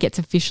 before it gets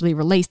officially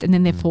released, and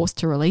then they're forced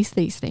to release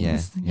these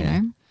things, you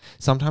know?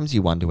 Sometimes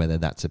you wonder whether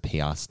that's a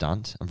PR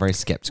stunt. I'm very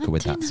skeptical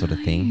with that sort of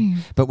thing.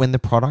 But when the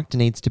product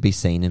needs to be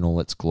seen in all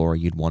its glory,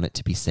 you'd want it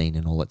to be seen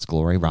in all its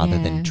glory rather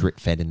Yeah. than drip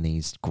fed in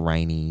these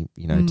grainy,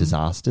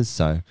 disasters.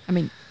 So I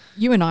mean,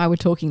 you and I were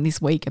talking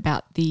this week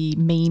about the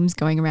memes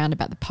going around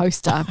about the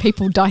poster,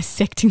 people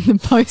dissecting the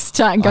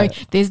poster and going,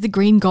 there's the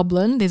Green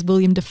Goblin, there's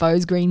William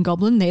Dafoe's Green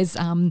Goblin, there's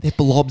they're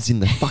blobs in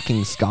the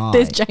fucking sky.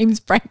 there's James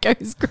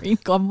Franco's Green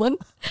Goblin.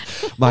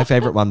 My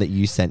favorite one that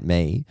you sent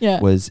me Yeah.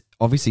 was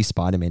obviously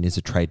Spider-Man is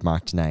a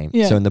trademarked name.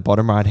 Yeah. So in the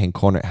bottom right-hand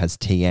corner, it has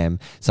TM.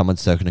 Someone's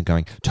circling and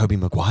going, Tobey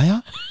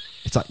Maguire?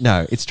 It's like,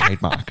 no, it's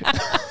trademark.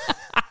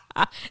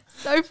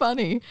 So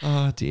funny.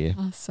 Oh, dear.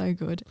 Oh, so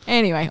good.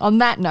 Anyway, on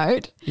that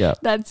note, Yep.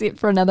 that's it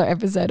for another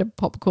episode of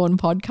Popcorn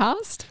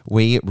Podcast.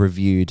 We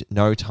reviewed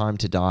No Time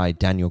to Die,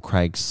 Daniel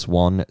Craig's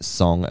swan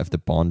song of the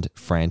Bond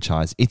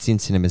franchise. It's in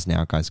cinemas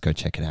now, guys. Go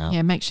check it out.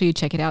 Yeah, make sure you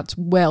check it out. It's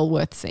well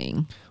worth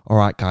seeing. All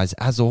right, guys.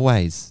 As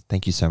always,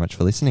 thank you so much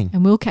for listening.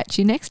 And we'll catch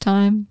you next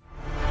time.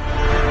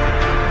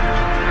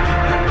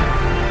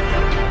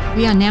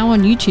 We are now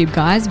on YouTube,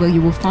 guys, where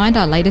you will find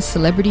our latest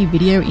celebrity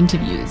video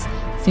interviews.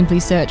 Simply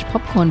search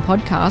Popcorn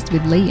Podcast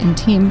with Lee and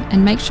Tim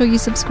and make sure you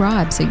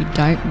subscribe so you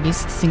don't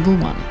miss a single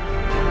one.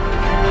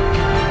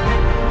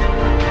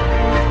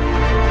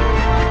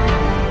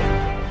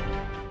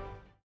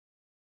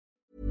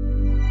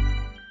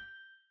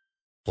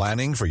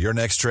 Planning for your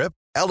next trip?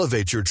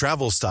 Elevate your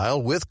travel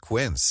style with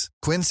Quince.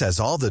 Quince has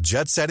all the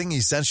jet-setting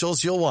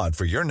essentials you'll want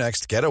for your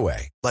next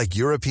getaway, like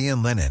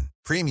European linen,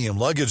 premium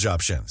luggage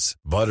options,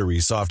 buttery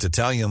soft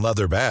Italian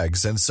leather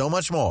bags, and so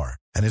much more.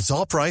 And it's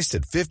all priced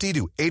at 50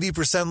 to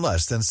 80%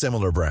 less than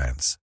similar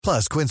brands.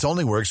 Plus, Quince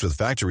only works with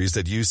factories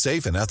that use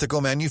safe and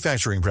ethical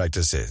manufacturing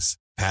practices.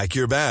 Pack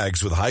your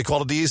bags with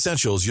high-quality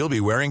essentials you'll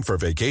be wearing for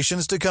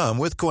vacations to come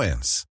with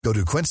Quince. Go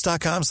to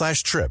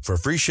quince.com/trip for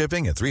free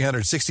shipping and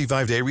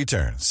 365-day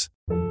returns.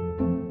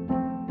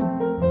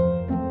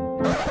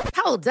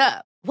 Hold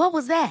up. What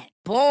was that?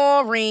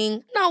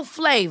 Boring. No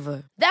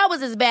flavor. That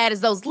was as bad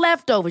as those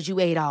leftovers you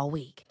ate all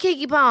week.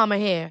 Keke Palmer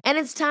here, and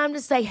it's time to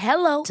say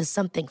hello to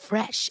something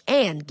fresh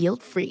and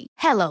guilt-free.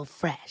 Hello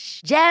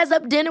Fresh. Jazz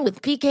up dinner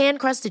with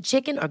pecan-crusted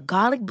chicken or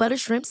garlic butter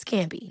shrimp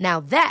scampi.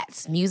 Now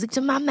that's music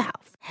to my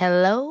mouth.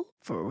 Hello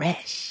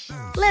Fresh.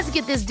 Let's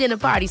get this dinner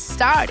party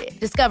started.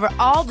 Discover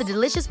all the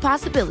delicious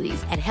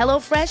possibilities at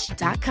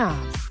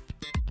hellofresh.com.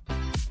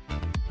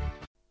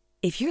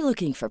 If you're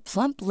looking for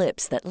plump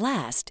lips that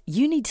last,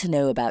 you need to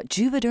know about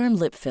Juvederm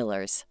lip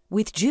fillers.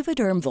 With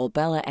Juvederm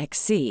Volbella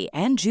XC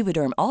and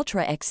Juvederm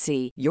Ultra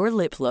XC, your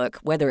lip look,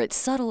 whether it's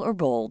subtle or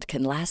bold,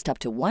 can last up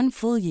to 1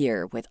 full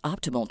year with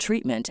optimal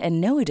treatment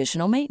and no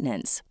additional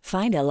maintenance.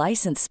 Find a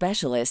licensed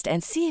specialist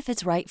and see if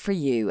it's right for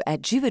you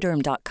at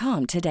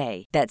Juvederm.com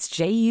today. That's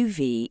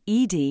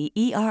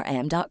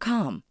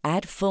JUVEDERM.com.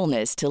 Add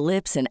fullness to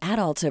lips in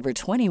adults over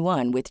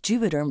 21 with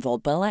Juvederm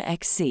Volbella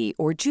XC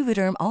or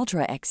Juvederm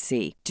Ultra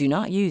XC. Do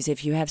not use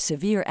if you have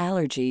severe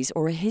allergies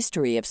or a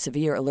history of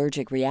severe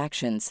allergic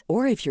reactions,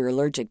 or if you're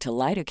allergic to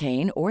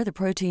lidocaine or the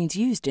proteins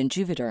used in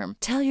Juvederm.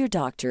 Tell your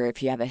doctor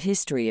if you have a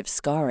history of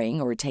scarring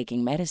or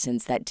taking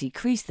medicines that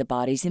decrease the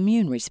body's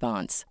immune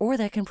response or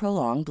that can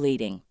prolong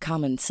bleeding.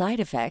 Common side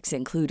effects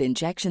include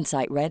injection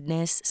site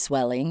redness,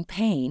 swelling,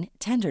 pain,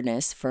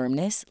 tenderness,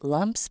 firmness,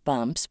 lumps,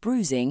 bumps,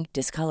 bruising,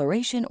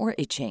 discoloration, or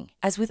itching.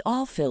 As with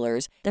all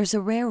fillers, there's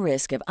a rare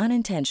risk of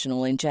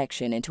unintentional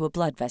injection into a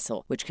blood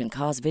vessel, which can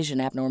cause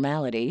vision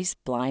abnormalities,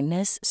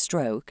 blindness,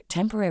 stroke,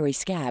 temporary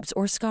scabs,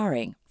 or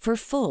scarring. For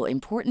full,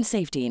 important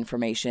safety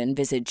information,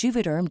 visit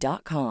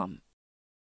Juvederm.com.